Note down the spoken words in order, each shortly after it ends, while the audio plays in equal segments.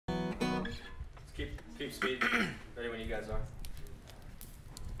keep speed. Ready when you guys are.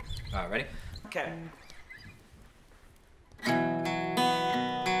 All right, ready? Okay.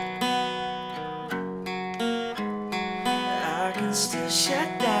 I can still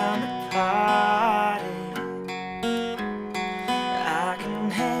shut down the party. I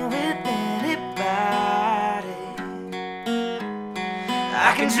can hang with anybody.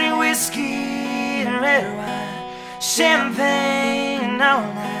 I can drink whiskey and red wine, champagne all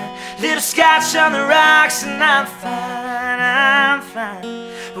night, little scotch on the rocks, and I'm fine, I'm fine.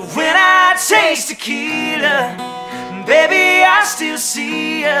 But when I taste tequila, baby, I still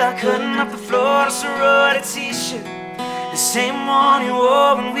see ya cutting up the floor in a sorority t-shirt, the same one you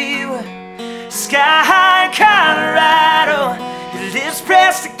wore when we were sky high in Colorado. Your lips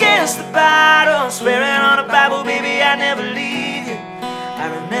pressed against the bottle, swearing on a Bible, baby, I'd never leave you. I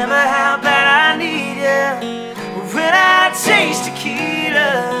remember how bad I need you. When I taste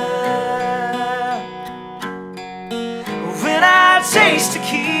tequila, when I taste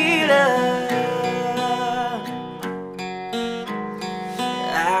tequila,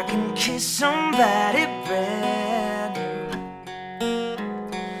 I can kiss somebody brand new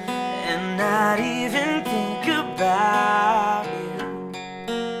and not even think about you.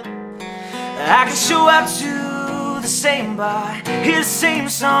 I can show up to the same bar, hear the same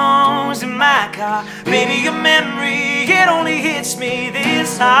songs in my car. Baby, your memory, it only hits me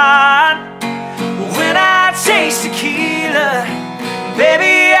this hard. When I taste tequila,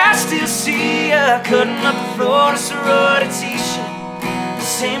 baby, I still see ya cutting up the floor in a sorority t-shirt, the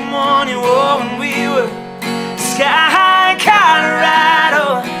same one you wore when we were sky high in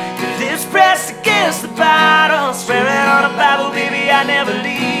Colorado. Your lips pressed against the bottle, swearing on a Bible, baby, I'd never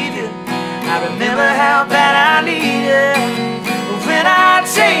leave you. I remember how bad I need you. When I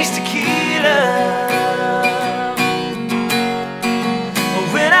taste tequila,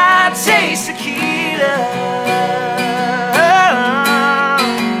 when I taste tequila,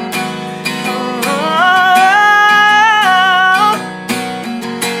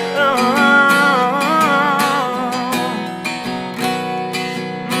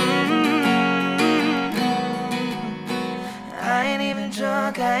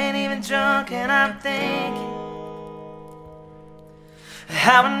 I ain't even drunk, and I'm thinking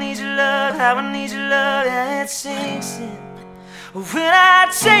how I need your love, how I need your love, yeah, it sinks in. When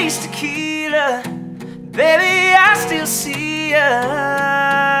I taste tequila, baby, I still see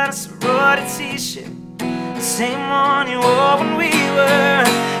ya in a sorority t-shirt, the same one you wore when we were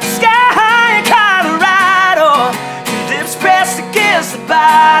sky high in Colorado. Your lips pressed against the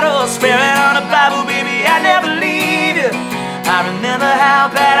bottle, swearing on a Bible, baby, I'd never leave you. I remember how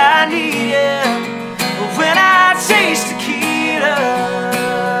bad